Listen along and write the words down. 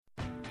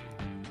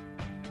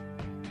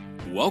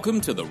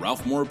Welcome to the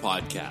Ralph Moore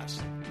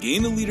Podcast.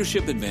 Gain a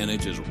leadership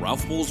advantage as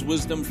Ralph pulls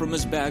wisdom from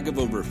his bag of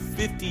over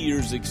 50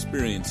 years'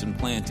 experience in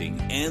planting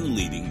and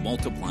leading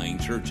multiplying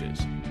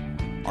churches.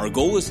 Our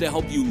goal is to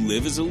help you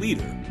live as a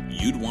leader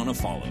you'd want to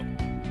follow.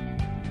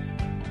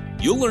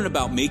 You'll learn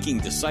about making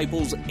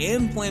disciples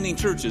and planting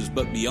churches,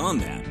 but beyond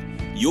that,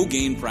 you'll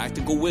gain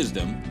practical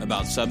wisdom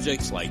about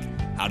subjects like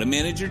how to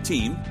manage your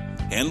team,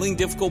 handling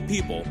difficult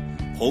people,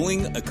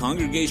 pulling a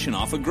congregation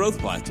off a growth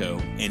plateau,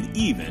 and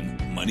even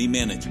money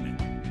management.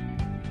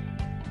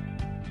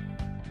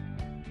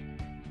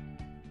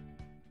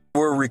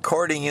 We're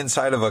recording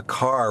inside of a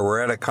car.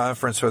 We're at a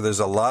conference where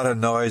there's a lot of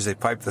noise. They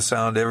pipe the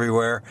sound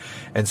everywhere.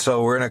 And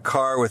so we're in a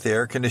car with the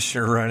air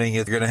conditioner running.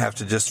 You're going to have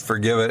to just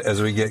forgive it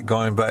as we get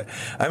going. But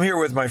I'm here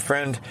with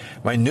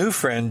my new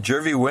friend,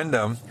 Jervie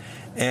Windom.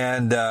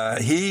 And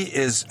he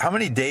is, how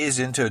many days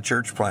into a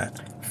church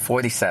plant?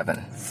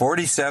 47.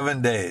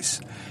 47 days.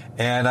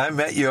 And I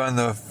met you on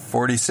the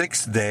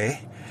 46th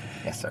day.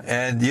 Yes, sir.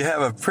 And you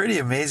have a pretty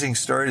amazing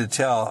story to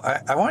tell.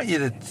 I want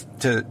you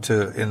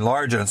to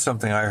enlarge on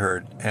something I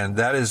heard, and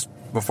that is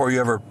before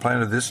you ever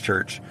planted this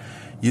church,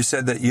 you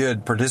said that you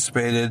had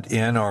participated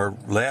in or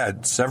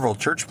led several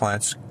church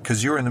plants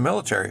because you were in the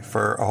military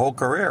for a whole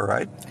career,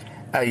 right?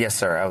 Yes,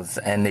 sir. I was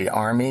in the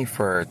Army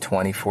for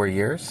 24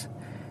 years,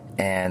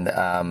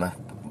 and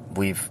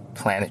we've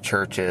planted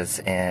churches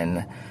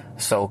in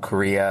Seoul,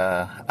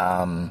 Korea,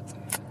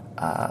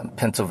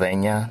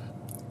 Pennsylvania,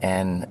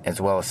 and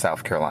as well as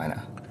South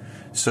Carolina.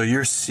 So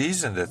you're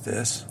seasoned at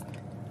this.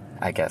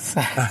 I guess.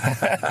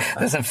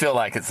 Doesn't feel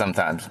like it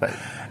sometimes, but.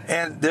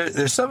 And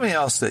there's something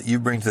else that you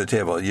bring to the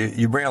table.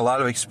 You bring a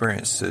lot of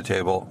experience to the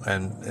table,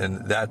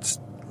 and that's,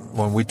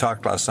 when we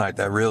talked last night,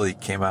 that really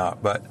came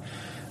out. But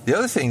the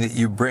other thing that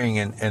you bring,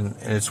 and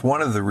it's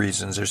one of the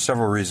reasons, there's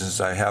several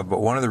reasons I have,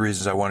 but one of the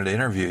reasons I wanted to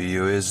interview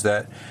you is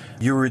that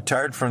you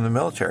retired from the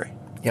military.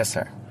 Yes,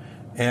 sir.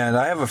 And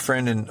I have a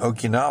friend in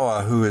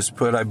Okinawa who has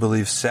put, I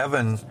believe,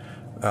 7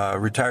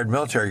 retired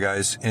military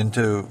guys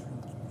into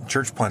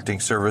church planting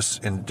service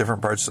in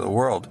different parts of the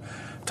world.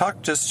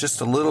 Talk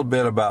just a little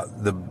bit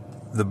about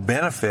the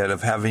benefit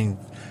of having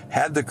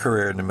had the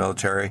career in the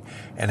military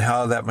and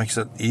how that makes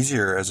it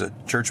easier as a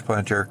church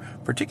planter,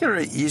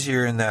 particularly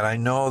easier in that I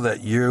know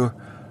that you're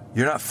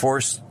not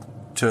forced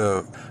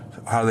to,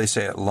 how do they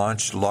say it,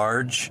 launch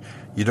large.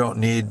 You don't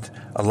need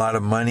a lot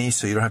of money,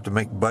 so you don't have to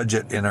make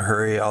budget in a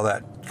hurry, all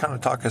that. Kind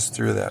of talk us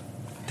through that.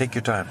 Take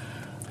your time.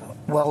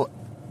 Well,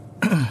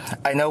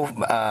 I know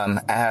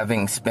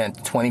having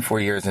spent 24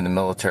 years in the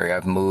military,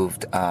 I've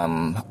moved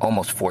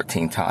almost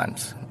 14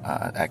 times.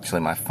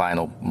 Actually, my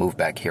final move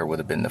back here would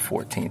have been the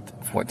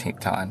 14th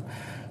time.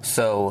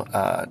 So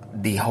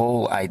the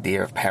whole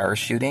idea of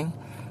parachuting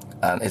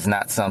is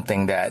not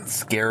something that's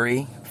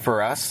scary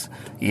for us,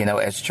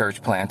 as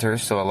church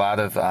planters. So a lot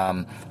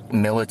of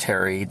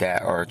military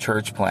that are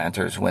church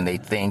planters, when they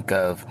think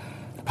of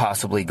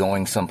possibly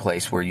going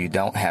someplace where you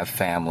don't have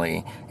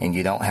family and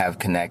you don't have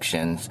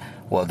connections,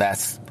 well,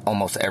 that's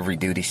almost every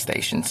duty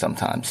station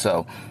sometimes.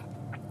 So,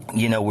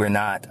 we're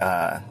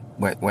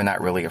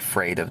not really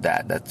afraid of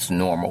that. That's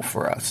normal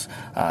for us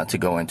to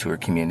go into a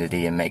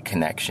community and make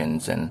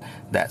connections and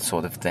that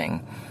sort of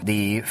thing.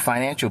 The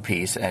financial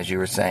piece, as you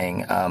were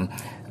saying,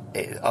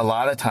 a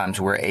lot of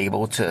times we're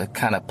able to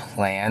kind of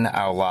plan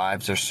our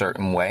lives a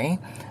certain way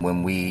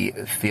when we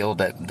feel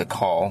that the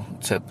call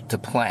to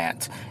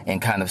plant and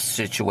kind of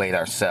situate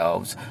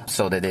ourselves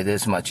so that it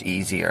is much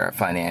easier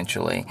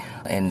financially.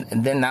 And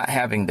then not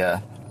having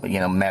the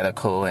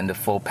medical and the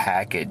full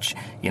package,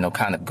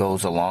 kind of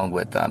goes along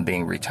with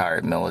being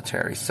retired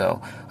military.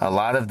 So a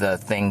lot of the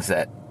things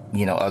that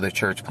other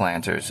church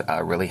planters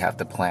really have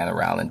to plan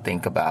around and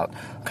think about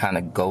kind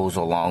of goes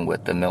along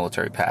with the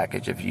military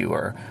package if you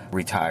are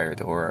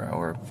retired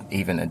or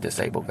even a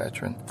disabled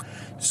veteran.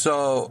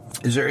 So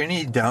is there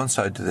any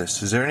downside to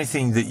this? Is there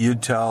anything that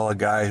you'd tell a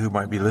guy who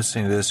might be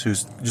listening to this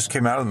who's just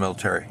came out of the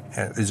military?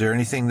 Is there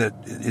anything that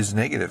is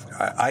negative?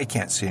 I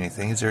can't see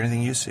anything. Is there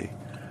anything you see?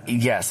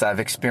 Yes, I've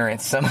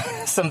experienced some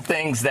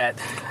things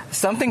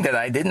something that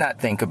I did not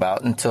think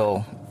about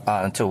until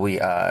we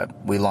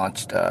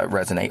launched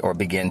Resonate or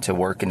began to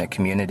work in the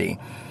community,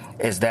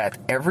 is that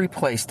every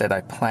place that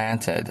I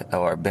planted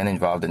or been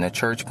involved in a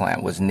church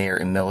plant was near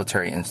a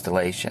military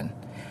installation.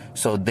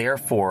 So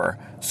therefore,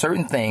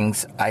 certain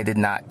things I did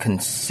not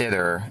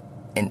consider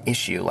an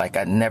issue, like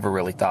I never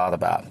really thought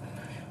about.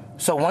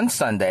 So one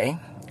Sunday,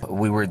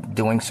 we were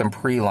doing some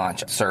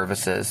pre-launch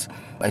services.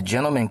 A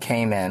gentleman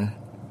came in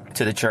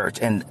to the church,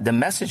 and the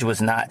message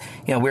was not,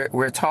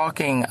 we're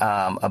talking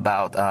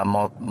about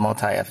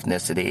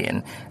multi-ethnicity,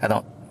 and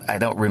I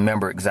don't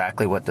remember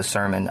exactly what the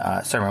sermon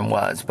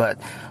was, but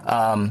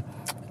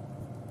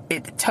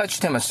it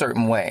touched him a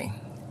certain way.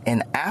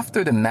 And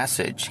after the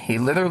message, he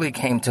literally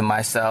came to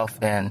myself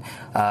and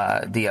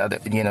the other,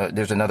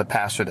 there's another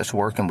pastor that's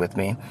working with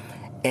me,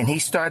 and he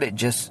started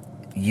just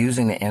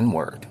using the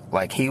N-word.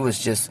 Like, he was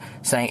just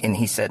saying, and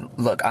he said,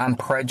 look, I'm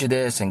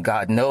prejudiced, and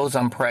God knows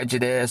I'm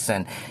prejudiced.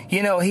 And,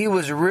 he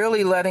was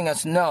really letting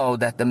us know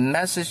that the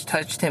message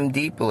touched him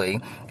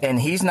deeply, and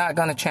he's not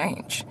going to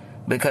change.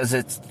 Because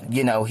it's,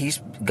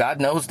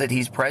 God knows that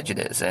he's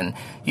prejudiced. And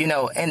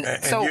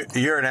so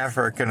you're an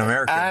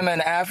African-American. I'm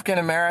an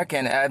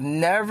African-American. I've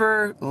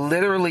never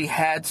literally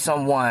had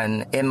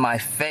someone in my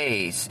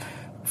face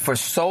for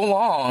so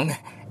long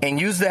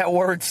and use that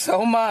word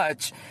so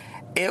much.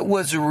 It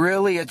was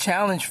really a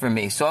challenge for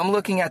me. So I'm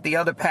looking at the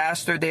other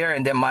pastor there,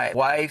 and then my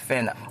wife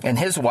and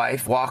his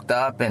wife walked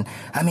up, and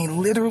I mean,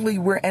 literally,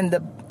 we're in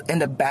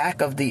the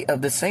back of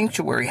the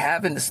sanctuary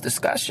having this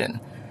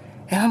discussion,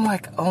 and I'm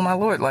like, oh my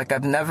Lord, like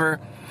I've never,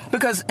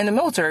 because in the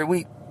military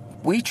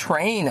we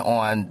train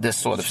on this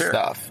sort of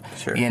stuff,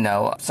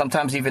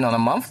 sometimes even on a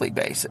monthly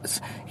basis.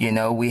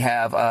 We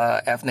have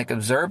ethnic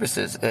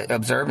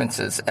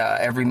observances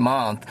every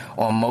month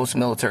on most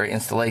military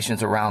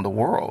installations around the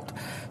world.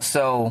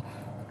 So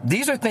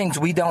these are things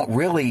we don't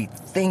really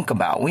think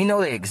about. We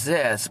know they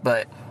exist,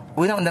 but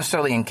we don't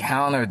necessarily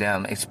encounter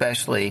them,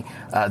 especially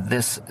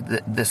this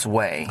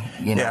way.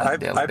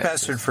 I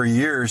pastored for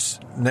years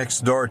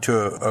next door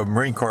to a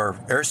Marine Corps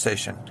air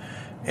station.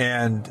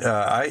 And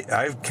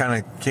I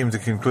kind of came to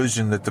the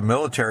conclusion that the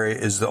military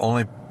is the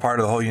only part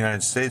of the whole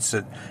United States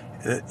that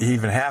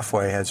even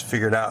halfway has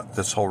figured out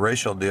this whole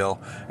racial deal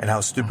and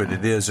how stupid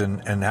it is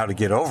and how to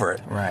get over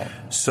it. Right.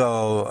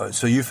 So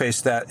you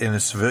faced that in a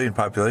civilian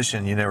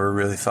population you never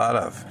really thought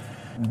of.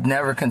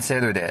 Never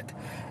considered it.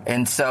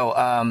 And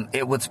so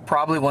it was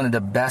probably one of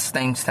the best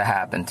things to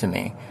happen to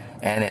me.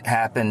 And it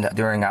happened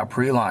during our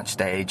pre-launch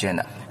stage.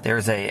 And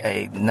there's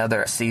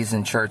another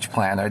seasoned church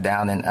planter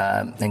down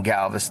in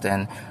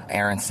Galveston,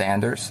 Aaron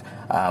Sanders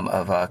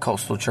of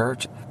Coastal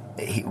Church.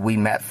 We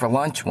met for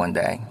lunch one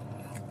day,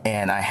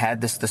 and I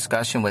had this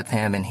discussion with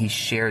him, and he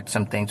shared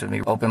some things with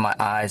me, opened my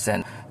eyes,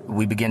 and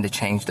we began to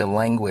change the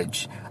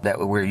language that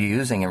we're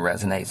using in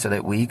Resonate so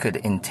that we could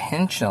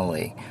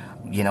intentionally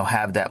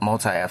have that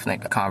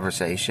multi-ethnic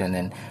conversation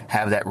and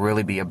have that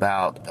really be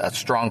about a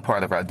strong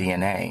part of our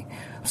DNA.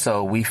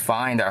 So we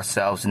find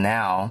ourselves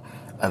now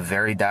a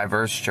very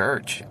diverse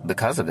church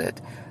because of it.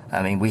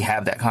 I mean, we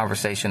have that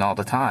conversation all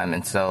the time.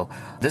 And so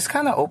this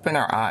kind of opened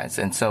our eyes.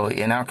 And so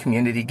in our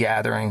community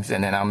gatherings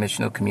and in our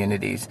missional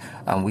communities,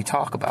 we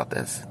talk about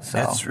this. So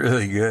that's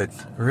really good.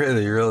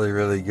 Really, really,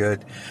 really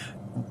good.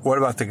 What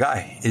about the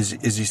guy? Is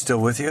he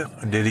still with you?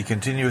 Did he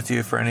continue with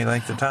you for any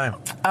length of time?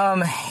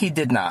 He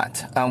did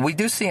not. We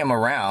do see him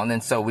around,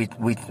 and so we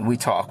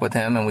talk with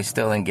him, and we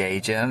still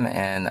engage him,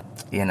 and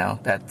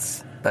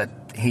but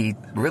he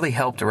really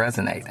helped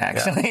Resonate,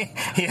 actually.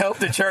 Yeah. He helped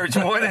the church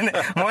more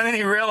than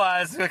he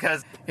realized,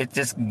 because it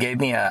just gave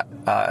me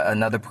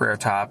another prayer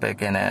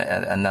topic and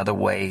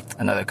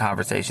another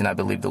conversation I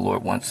believe the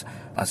Lord wants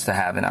us to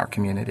have in our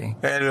community.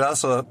 And it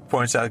also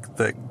points out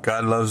that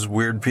God loves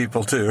weird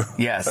people too.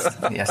 Yes,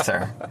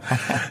 sir.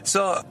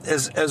 So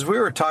as we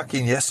were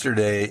talking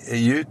yesterday,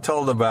 you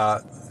told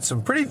about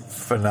some pretty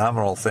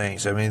phenomenal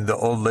things. I mean, the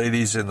old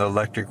ladies in the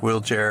electric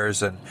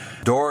wheelchairs and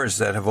doors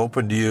that have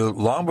opened to you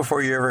long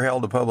before you ever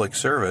held a public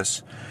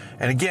service.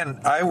 And again,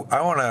 I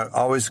want to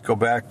always go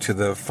back to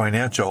the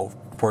financial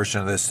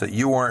portion of this, that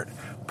you weren't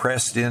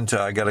pressed into,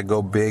 I got to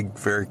go big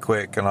very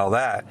quick and all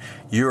that.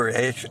 You were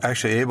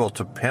actually able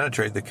to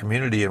penetrate the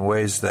community in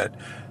ways that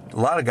a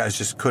lot of guys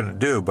just couldn't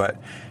do, but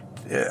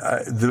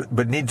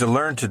need to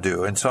learn to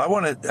do. And so I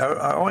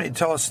want you to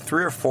tell us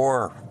 3 or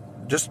 4,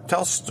 just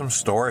tell us some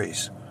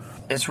stories.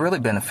 It's really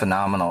been a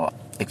phenomenal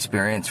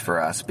experience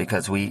for us,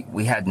 because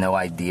we had no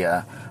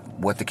idea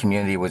what the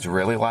community was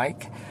really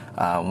like.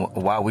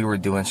 While we were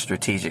doing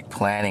strategic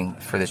planning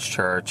for this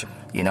church,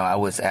 I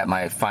was at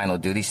my final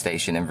duty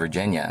station in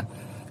Virginia.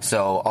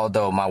 So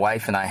although my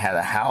wife and I had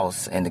a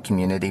house in the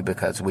community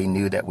because we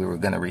knew that we were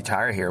going to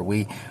retire here,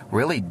 we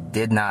really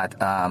did not,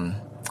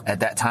 at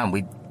that time,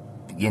 we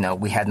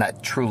had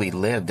not truly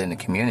lived in the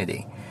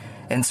community.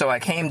 And so I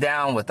came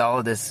down with all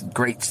of this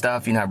great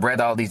stuff. I've read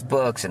all these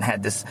books and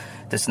had this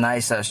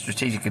nice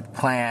strategic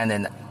plan.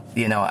 And,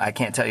 I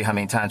can't tell you how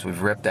many times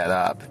we've ripped that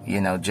up,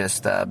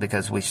 just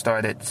because we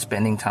started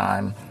spending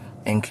time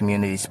in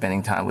community,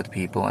 spending time with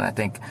people. And I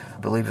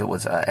believe it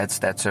was Ed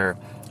Stetzer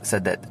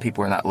said that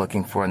people are not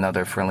looking for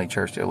another friendly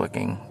church. They're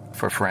looking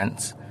for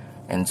friends.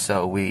 And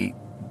so we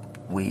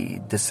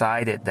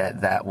decided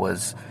that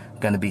was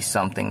going to be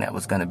something that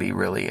was going to be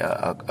really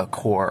a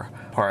core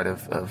part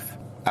of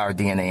our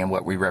DNA and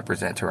what we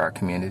represent to our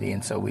community.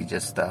 And so we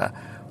just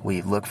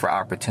we look for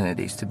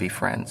opportunities to be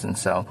friends. And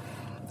so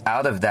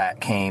out of that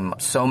came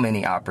so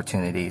many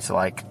opportunities.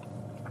 Like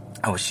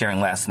I was sharing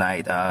last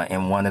night,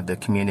 in one of the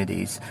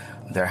communities,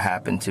 there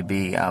happened to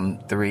be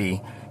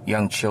 3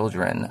 young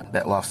children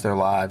that lost their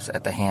lives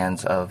at the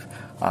hands of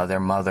their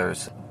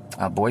mother's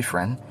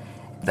boyfriend.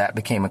 That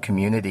became a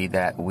community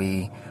that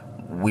we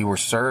were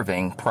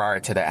serving prior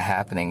to that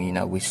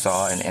happening. We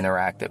saw and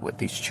interacted with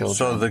these children.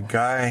 So the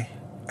guy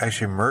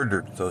actually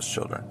murdered those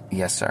children?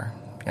 Yes, sir.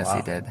 Yes, wow.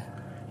 He did.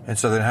 And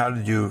so then how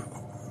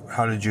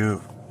did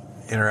you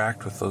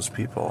interact with those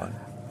people?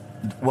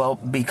 Well,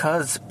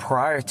 because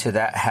prior to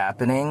that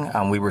happening,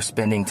 we were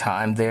spending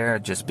time there,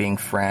 just being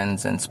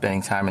friends and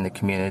spending time in the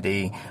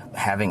community,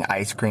 having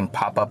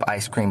pop-up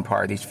ice cream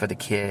parties for the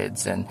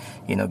kids and,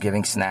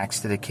 giving snacks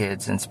to the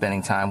kids and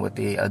spending time with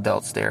the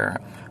adults there.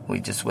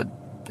 We just would,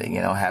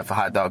 have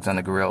hot dogs on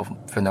the grill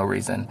for no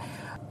reason.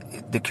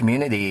 The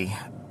community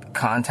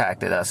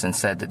contacted us and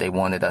said that they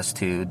wanted us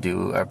to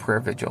do a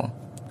prayer vigil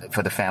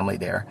for the family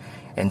there.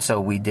 And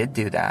so we did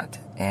do that.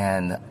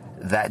 And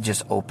that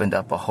just opened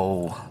up a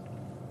whole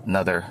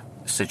another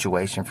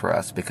situation for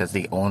us, because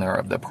the owner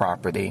of the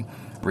property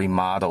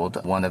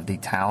remodeled one of the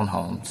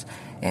townhomes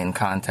and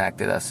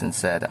contacted us and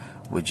said,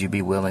 would you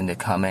be willing to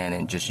come in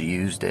and just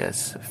use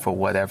this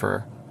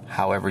for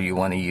however you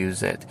want to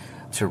use it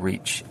to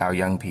reach our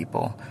young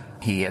people?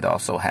 He had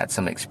also had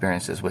some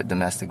experiences with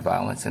domestic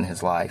violence in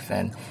his life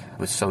and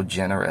was so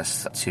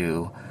generous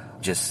to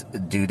just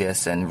do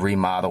this and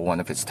remodel one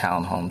of his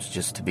townhomes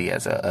just to be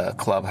as a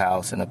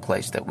clubhouse and a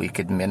place that we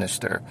could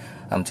minister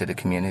to the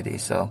community.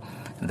 So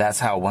that's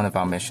how one of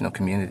our missional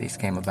communities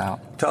came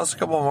about. Tell us a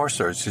couple more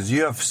stories, because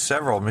you have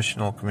several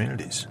missional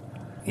communities.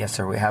 Yes,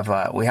 sir. We have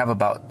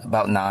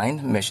about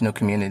 9 missional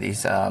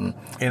communities. In a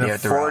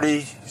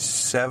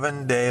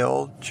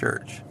 47-day-old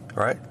church,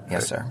 right?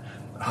 Yes, sir.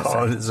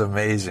 Oh, it is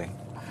amazing.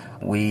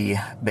 We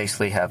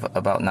basically have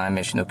about 9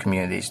 missional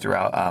communities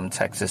throughout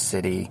Texas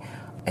City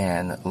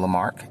and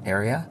Lamarck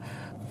area.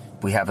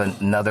 We have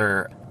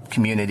another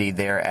community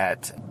there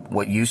at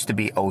what used to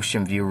be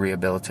Ocean View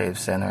Rehabilitative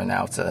Center.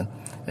 Now it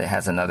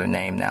has another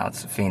name now.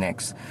 It's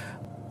Phoenix.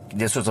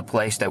 This was a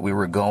place that we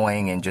were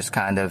going and just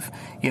kind of,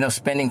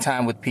 spending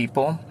time with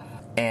people.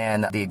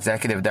 And the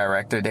executive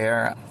director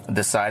there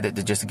decided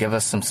to just give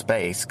us some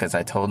space, because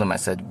I told him, I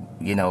said,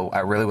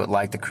 I really would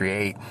like to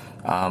create,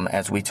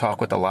 as we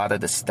talk with a lot of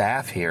the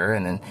staff here,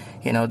 and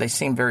then, they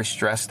seem very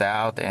stressed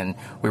out, and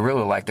we really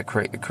would like to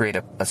create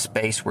a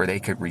space where they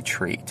could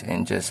retreat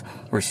and just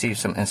receive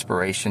some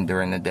inspiration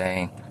during the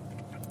day,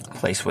 a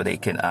place where they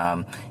could,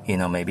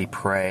 maybe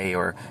pray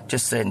or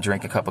just sit and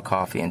drink a cup of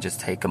coffee and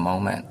just take a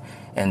moment.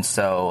 And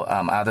so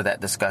out of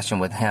that discussion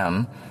with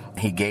him,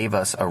 he gave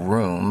us a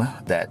room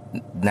that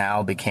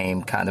now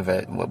became kind of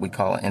what we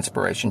call an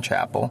inspiration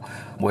chapel,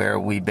 where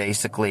we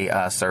basically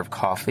serve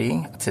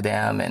coffee to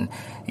them and,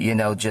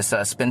 just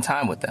spend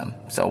time with them.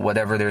 So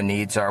whatever their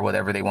needs are,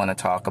 whatever they want to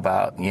talk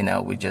about,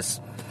 we just...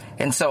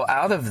 And so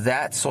out of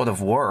that sort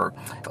of work,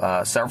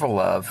 several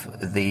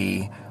of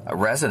the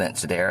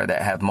residents there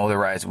that have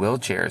motorized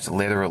wheelchairs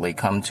literally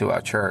come to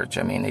our church.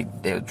 I mean,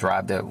 they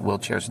drive their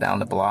wheelchairs down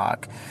the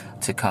block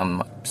to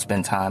come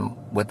spend time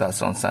with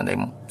us on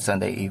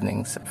Sunday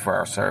evenings for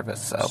our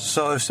service.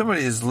 So if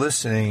somebody is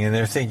listening and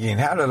they're thinking,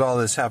 how did all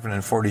this happen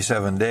in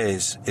 47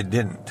 days? It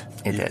didn't.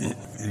 It didn't.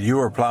 You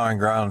were plowing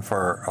ground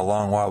for a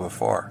long while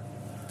before.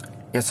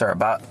 Yes, sir.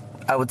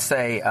 I would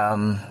say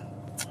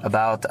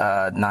about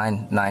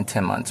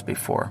 9-10 months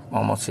before,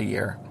 almost a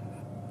year.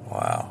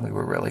 Wow. We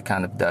were really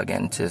kind of dug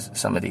into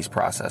some of these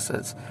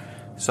processes.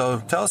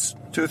 So tell us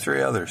 2 or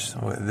 3 others.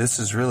 This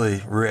is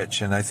really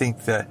rich, and I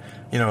think that,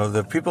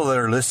 the people that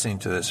are listening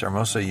to this are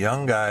mostly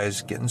young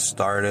guys getting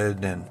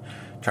started and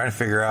trying to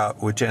figure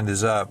out which end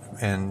is up,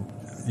 and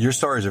your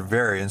stories are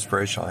very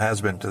inspirational. It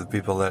has been to the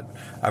people that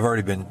I've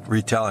already been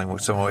retelling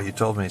with some of what you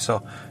told me.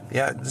 So,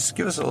 yeah, just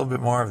give us a little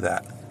bit more of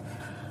that.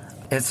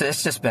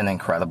 It's just been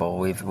incredible.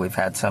 We've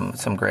had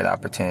some great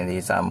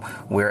opportunities.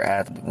 We're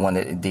at one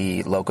of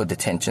the local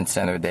detention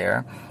center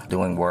there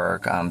doing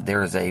work.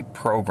 There is a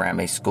program,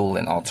 a school,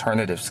 an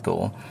alternative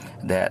school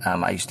that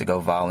I used to go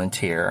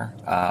volunteer,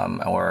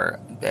 or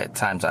at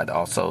times I'd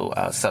also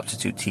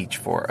substitute teach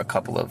for a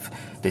couple of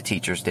the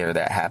teachers there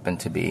that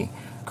happened to be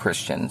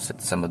Christians.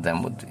 Some of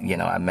them would,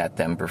 I met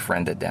them,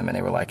 befriended them, and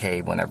they were like,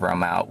 hey, whenever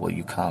I'm out, will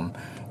you come,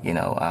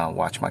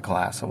 watch my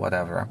class or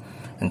whatever.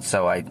 And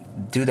so I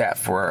do that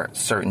for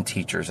certain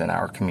teachers in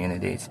our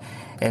communities.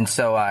 And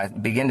so I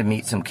began to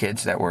meet some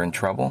kids that were in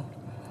trouble.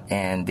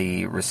 And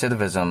the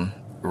recidivism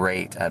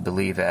rate, I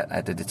believe,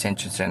 at the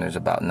detention center is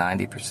about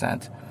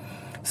 90%.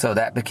 So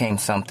that became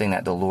something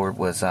that the Lord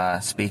was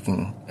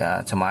speaking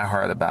to my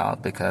heart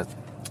about, because,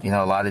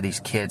 a lot of these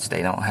kids,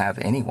 they don't have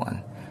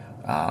anyone.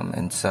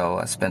 And so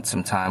I spent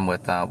some time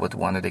with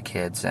one of the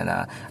kids. And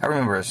I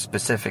remember a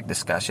specific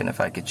discussion,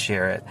 if I could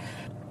share it.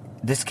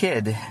 This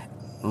kid...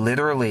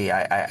 Literally,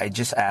 I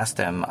just asked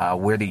him,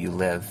 where do you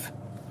live?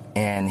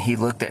 And he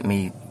looked at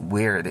me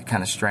weird,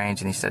 kind of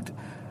strange, and he said,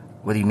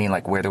 what do you mean,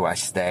 like, where do I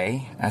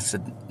stay? I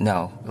said,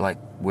 no, like,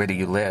 where do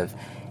you live?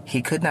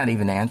 He could not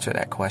even answer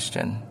that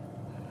question.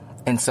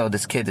 And so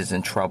this kid is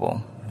in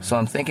trouble. So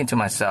I'm thinking to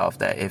myself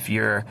that if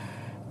you're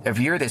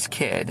this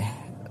kid,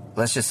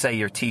 let's just say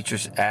your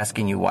teacher's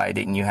asking you, why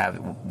didn't you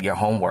have your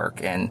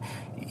homework? And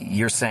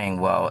you're saying,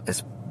 well,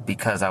 it's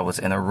because I was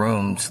in a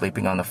room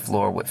sleeping on the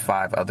floor with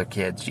 5 other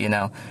kids.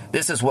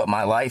 This is what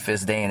my life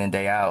is day in and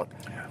day out.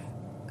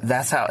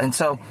 That's how. And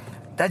so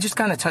that just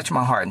kind of touched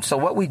my heart. And so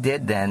what we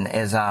did then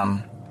is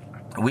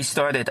we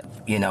started,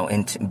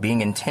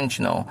 being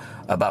intentional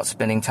about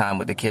spending time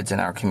with the kids in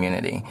our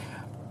community.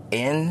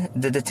 in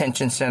the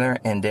detention center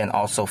and then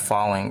also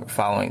following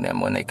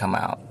them when they come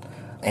out.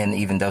 And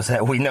even those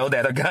that we know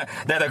that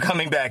are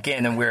coming back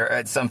in, and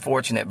it's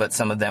unfortunate, but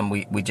some of them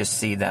we just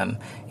see them,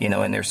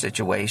 in their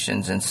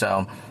situations. And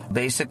so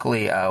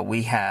basically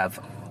we have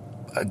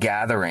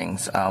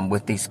gatherings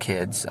with these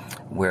kids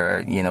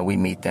where, we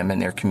meet them in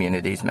their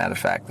communities. Matter of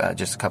fact,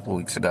 just a couple of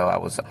weeks ago, I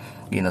was,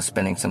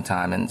 spending some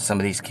time, and some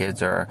of these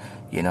kids are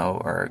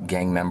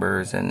gang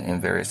members and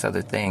various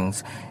other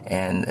things.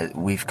 And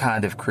we've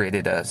kind of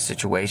created a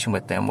situation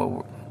with them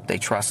where they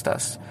trust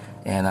us.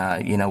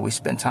 And, we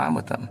spend time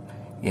with them,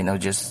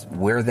 just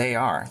where they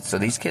are. So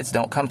these kids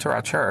don't come to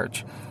our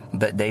church,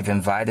 but they've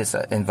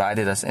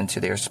invited us into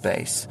their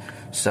space.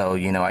 So,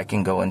 I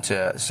can go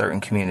into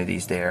certain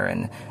communities there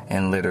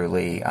and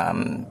literally,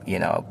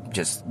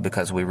 just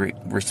because we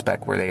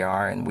respect where they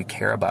are and we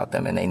care about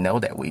them and they know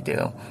that we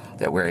do,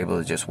 that we're able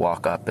to just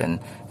walk up and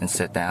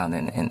sit down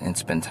and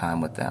spend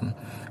time with them.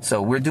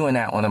 So we're doing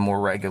that on a more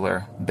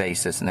regular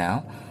basis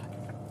now,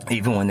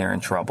 even when they're in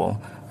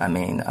trouble. I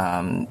mean,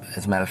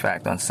 as a matter of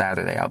fact, on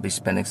Saturday, I'll be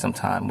spending some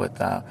time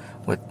with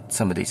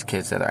some of these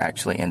kids that are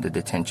actually in the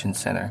detention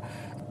center,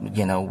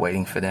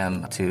 waiting for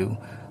them to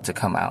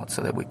come out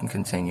so that we can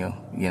continue,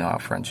 our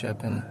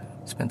friendship and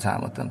spend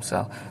time with them.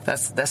 So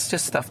that's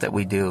just stuff that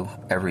we do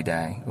every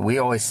day. We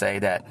always say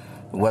that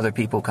whether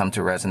people come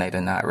to Resonate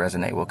or not,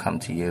 Resonate will come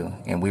to you.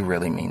 And we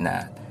really mean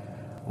that.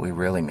 We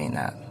really mean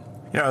that.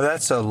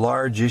 That's a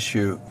large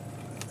issue.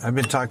 I've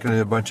been talking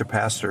to a bunch of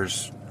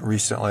pastors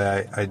recently.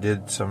 I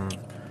did some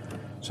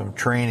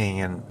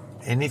training, and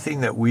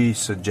anything that we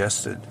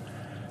suggested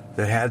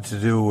that had to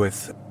do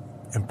with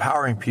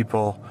empowering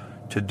people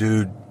to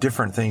do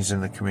different things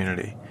in the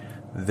community,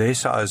 they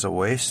saw as a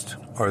waste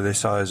or they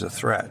saw as a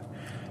threat.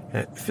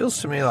 And it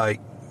feels to me like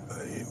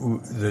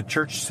the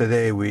church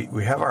today,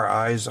 we have our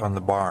eyes on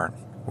the barn.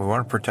 We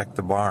want to protect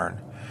the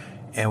barn,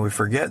 and we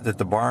forget that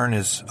the barn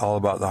is all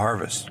about the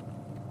harvest.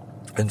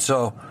 And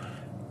so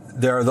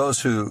there are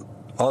those who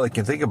all they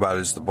can think about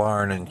is the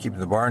barn and keeping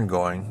the barn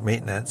going,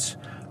 maintenance.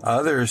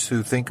 Others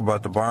who think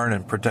about the barn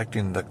and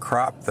protecting the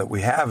crop that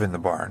we have in the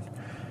barn.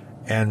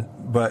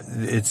 But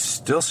it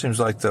still seems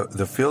like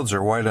the fields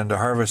are white unto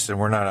harvest and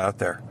we're not out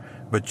there.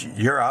 But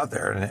you're out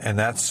there, and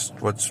that's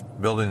what's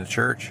building the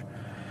church.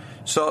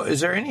 So is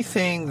there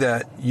anything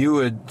that you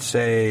would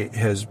say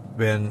has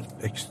been,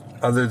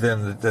 other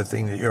than the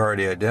thing that you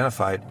already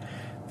identified,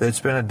 that's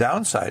been a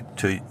downside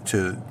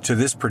to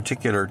this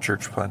particular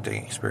church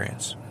planting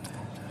experience?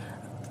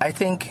 I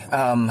think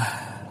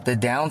the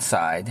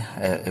downside,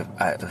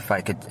 if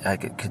I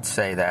could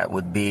say that,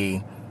 would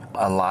be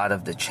a lot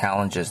of the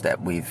challenges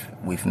that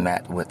we've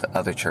met with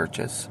other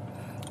churches.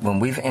 When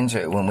we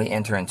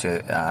entered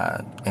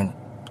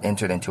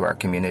into our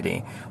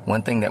community,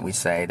 one thing that we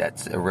say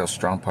that's a real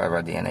strong part of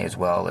our DNA as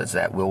well is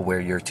that we'll wear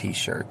your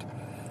T-shirt.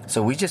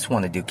 So we just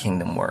want to do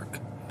kingdom work.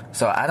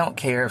 So I don't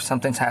care if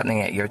something's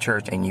happening at your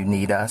church and you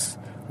need us,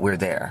 we're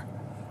there.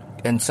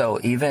 And so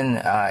even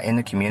in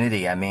the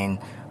community, I mean,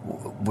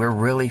 we're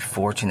really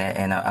fortunate,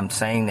 and I'm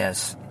saying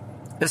this.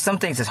 There's some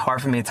things that's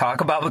hard for me to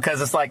talk about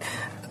because it's like,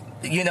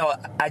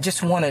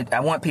 I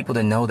want people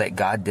to know that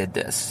God did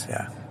this.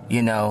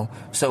 Yeah.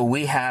 So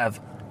we have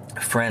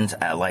friends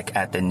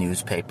at the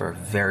newspaper,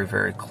 very,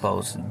 very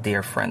close,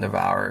 dear friend of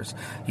ours,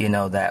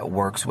 that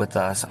works with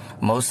us.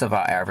 Most of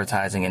our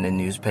advertising in the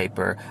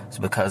newspaper is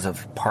because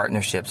of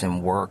partnerships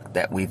and work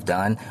that we've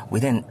done. We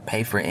didn't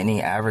pay for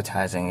any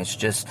advertising. It's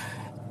just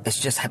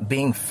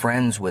being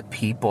friends with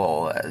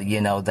people,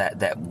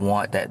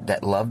 that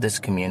love this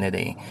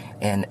community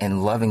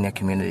and loving the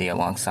community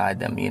alongside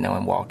them,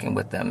 and walking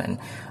with them.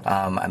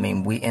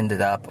 And, we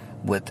ended up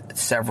with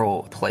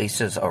several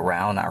places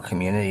around our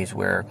communities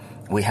where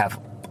we have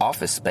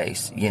office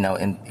space,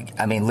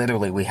 and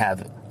literally we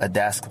have a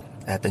desk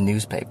at the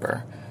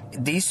newspaper.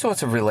 These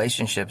sorts of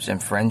relationships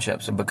and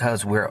friendships are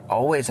because we're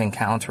always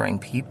encountering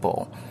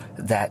people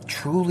that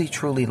truly,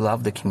 truly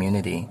love the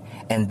community,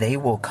 and they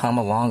will come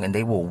along and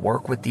they will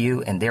work with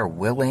you, and they're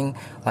willing,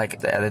 like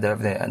the editor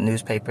of the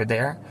newspaper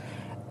there.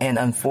 And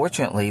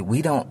unfortunately,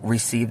 we don't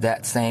receive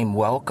that same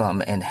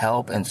welcome and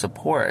help and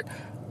support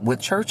with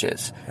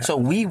churches. Yeah. So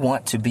we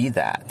want to be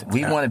that.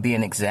 We want to be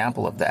an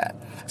example of that.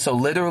 So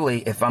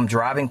literally, if I'm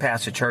driving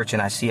past a church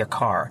and I see a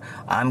car,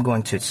 I'm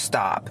going to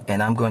stop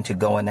and I'm going to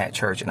go in that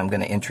church and I'm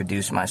going to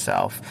introduce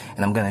myself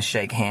and I'm going to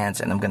shake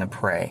hands and I'm going to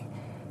pray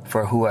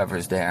for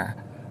whoever's there.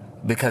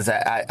 Because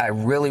I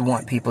really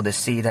want people to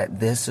see that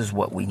this is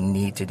what we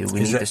need to do.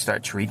 We need to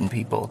start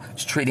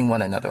treating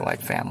one another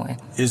like family.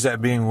 Is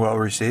that being well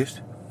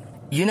received?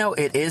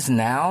 It is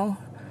now,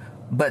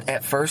 but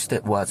at first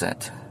it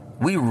wasn't.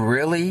 We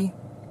really,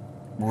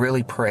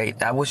 really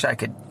prayed. I wish I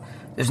could.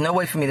 There's no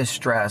way for me to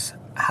stress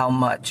how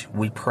much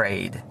we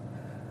prayed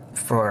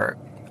for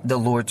the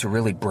Lord to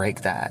really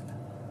break that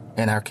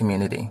in our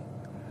community.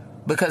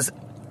 Because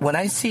when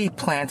I see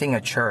planting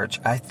a church,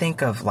 I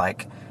think of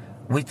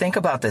we think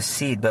about the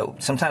seed,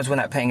 but sometimes we're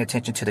not paying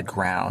attention to the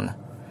ground.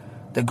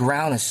 The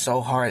ground is so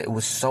hard. It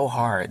was so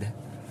hard.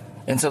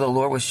 And so the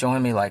Lord was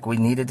showing me we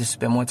needed to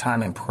spend more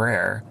time in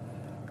prayer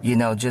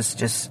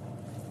just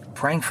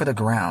praying for the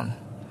ground,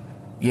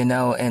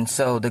 and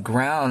so the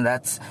ground,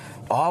 that's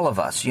all of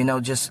us,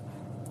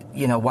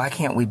 why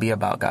can't we be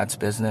about God's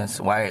business?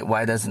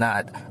 Why doesn't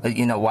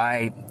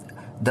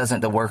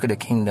the work of the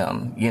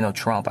kingdom,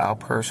 trump our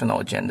personal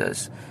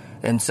agendas?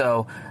 And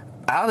so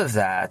out of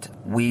that,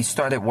 we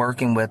started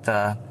working with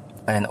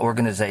an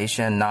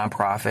organization,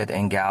 nonprofit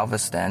in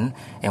Galveston,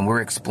 and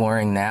we're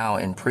exploring now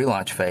in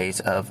pre-launch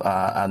phase of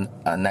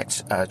a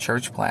next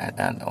church plant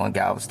on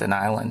Galveston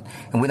Island.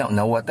 And we don't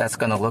know what that's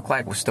going to look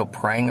like. We're still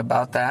praying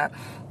about that.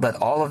 But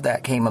all of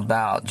that came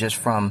about just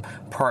from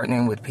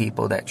partnering with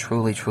people that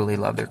truly, truly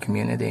love their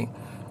community.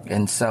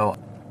 And so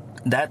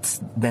that's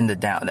been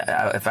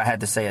if I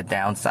had to say a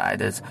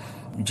downside, is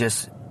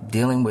just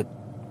dealing with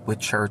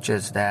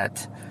churches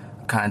that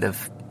kind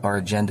of are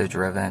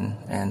agenda-driven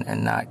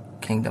and not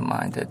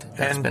kingdom-minded.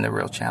 That's been a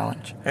real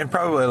challenge. And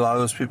probably a lot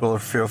of those people are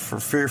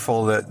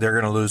fearful that they're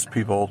going to lose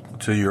people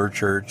to your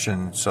church,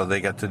 and so they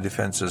got the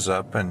defenses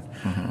up. And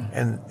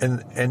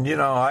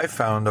I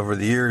found over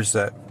the years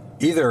that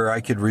either I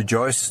could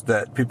rejoice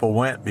that people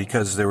went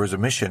because there was a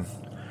mission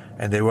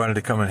and they wanted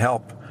to come and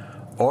help,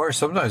 or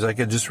sometimes I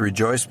could just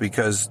rejoice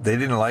because they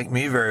didn't like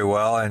me very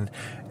well, and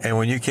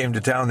when you came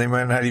to town, they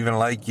might not even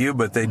like you,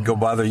 but they'd go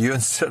bother you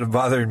instead of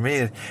bothering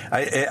me.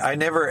 I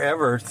never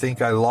ever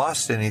think I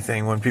lost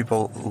anything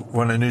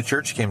when a new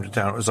church came to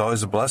town. It was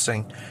always a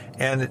blessing,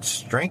 and it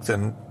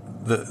strengthened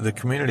the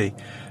community.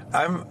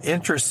 I'm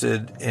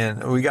interested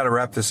in, we got to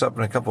wrap this up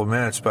in a couple of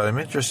minutes, but I'm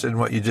interested in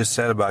what you just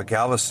said about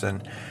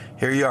Galveston.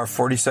 Here you are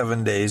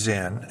 47 days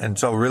in, and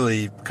so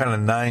really kind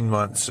of 9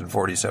 months and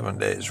 47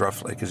 days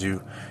roughly, because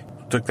you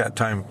took that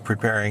time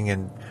preparing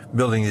and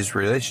building these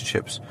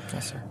relationships.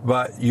 Yes, sir.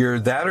 But you're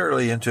that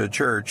early into a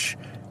church,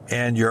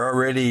 and you're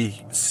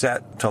already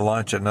set to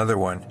launch another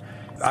one.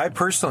 I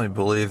personally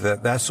believe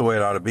that that's the way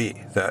it ought to be,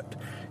 that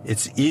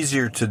it's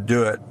easier to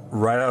do it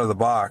right out of the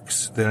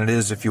box than it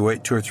is if you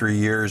wait 2 or 3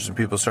 years and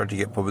people start to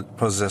get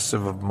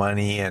possessive of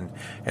money and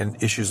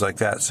issues like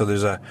that. So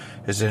there's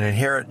an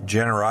inherent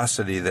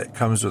generosity that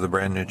comes with a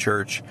brand new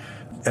church.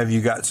 Have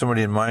you got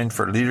somebody in mind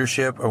for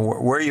leadership?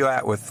 Or where are you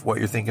at with what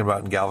you're thinking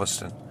about in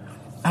Galveston?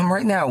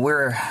 Right now,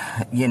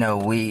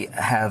 we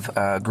have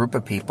a group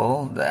of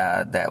people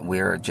that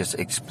we're just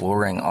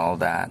exploring all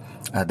that.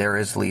 There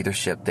is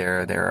leadership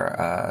there. There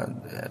are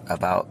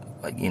about,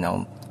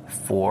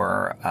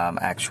 4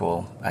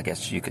 actual, I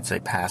guess you could say,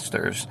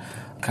 pastors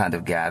kind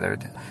of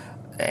gathered.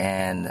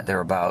 And there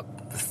are about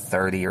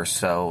 30 or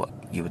so,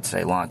 you would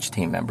say, launch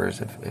team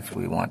members, if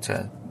we want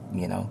to,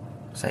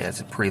 say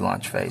as a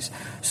pre-launch phase.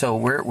 So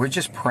we're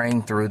just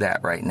praying through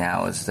that right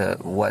now as to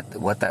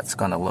what that's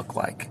going to look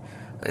like.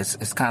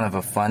 It's kind of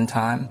a fun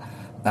time.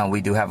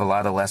 We do have a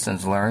lot of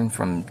lessons learned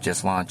from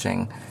just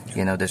launching,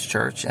 this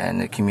church, and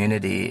the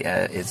community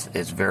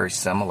is very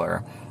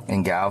similar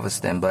in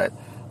Galveston. But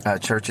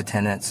church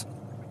attendance,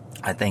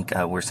 I think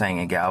we're saying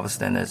in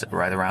Galveston is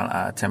right around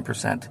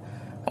 10%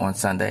 on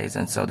Sundays,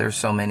 and so there's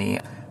so many,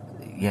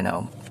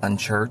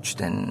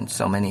 unchurched, and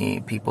so many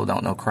people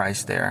don't know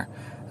Christ there,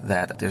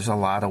 that there's a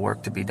lot of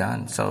work to be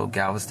done. So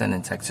Galveston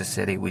and Texas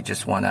City, we'd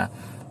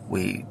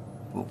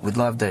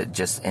love to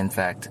just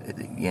infect,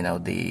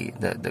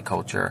 the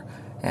culture.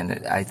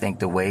 And I think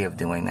the way of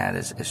doing that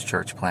is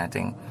church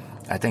planting.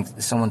 I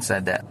think someone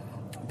said that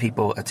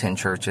people attend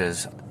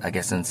churches, I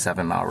guess, in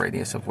 7-mile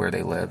radius of where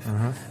they live.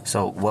 Mm-hmm.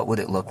 So what would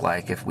it look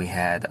like if we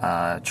had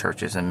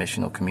churches and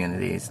missional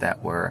communities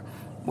that were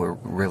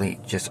really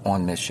just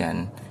on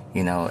mission,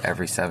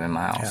 every 7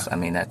 miles? Yeah. I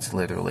mean, that's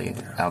literally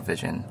our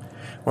vision.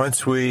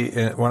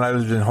 When I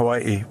lived in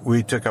Hawaii,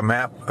 we took a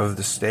map of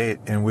the state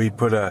and we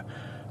put I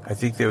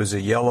think there was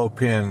a yellow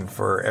pin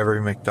for every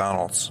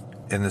McDonald's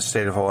in the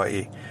state of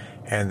Hawaii.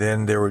 And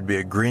then there would be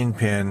a green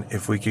pin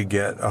if we could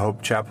get a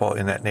Hope Chapel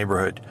in that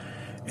neighborhood.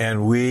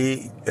 And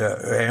we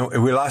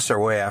lost our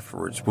way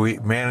afterwards. We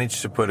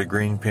managed to put a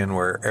green pin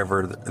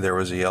wherever there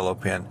was a yellow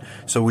pin.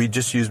 So we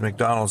just used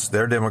McDonald's,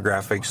 their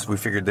demographics. We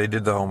figured they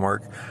did the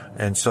homework.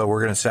 And so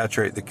we're going to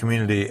saturate the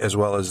community as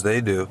well as they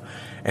do.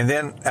 And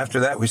then after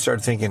that, we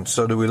started thinking,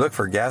 so do we look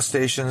for gas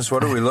stations?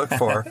 What do we look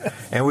for?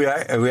 And we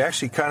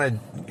actually kind of,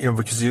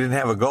 because you didn't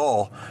have a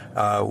goal,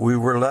 we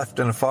were left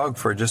in a fog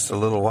for just a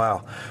little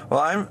while. Well,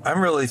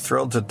 I'm really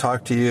thrilled to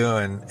talk to you,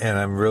 and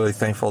I'm really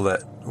thankful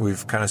that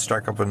we've kind of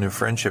struck up a new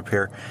friendship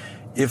here.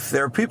 If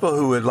there are people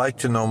who would like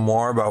to know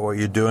more about what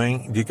you're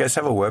doing, do you guys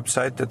have a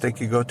website that they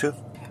could go to?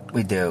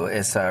 We do.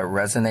 It's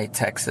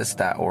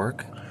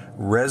ResonateTexas.org.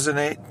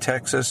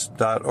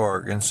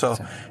 ResonateTexas.org. And so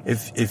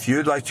if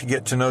you'd like to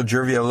get to know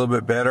Jervie a little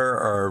bit better,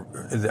 or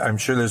I'm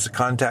sure there's a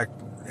contact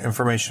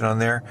information on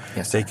there,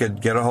 yes, they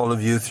could get a hold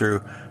of you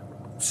through,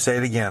 say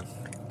it again.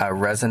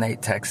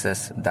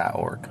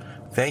 ResonateTexas.org.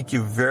 Thank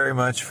you very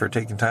much for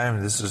taking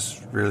time. This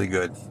is really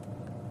good.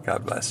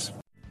 God bless.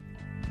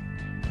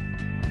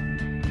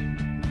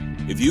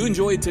 If you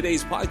enjoyed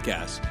today's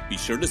podcast, be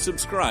sure to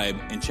subscribe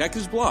and check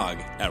his blog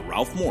at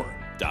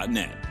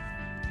ralphmoore.net.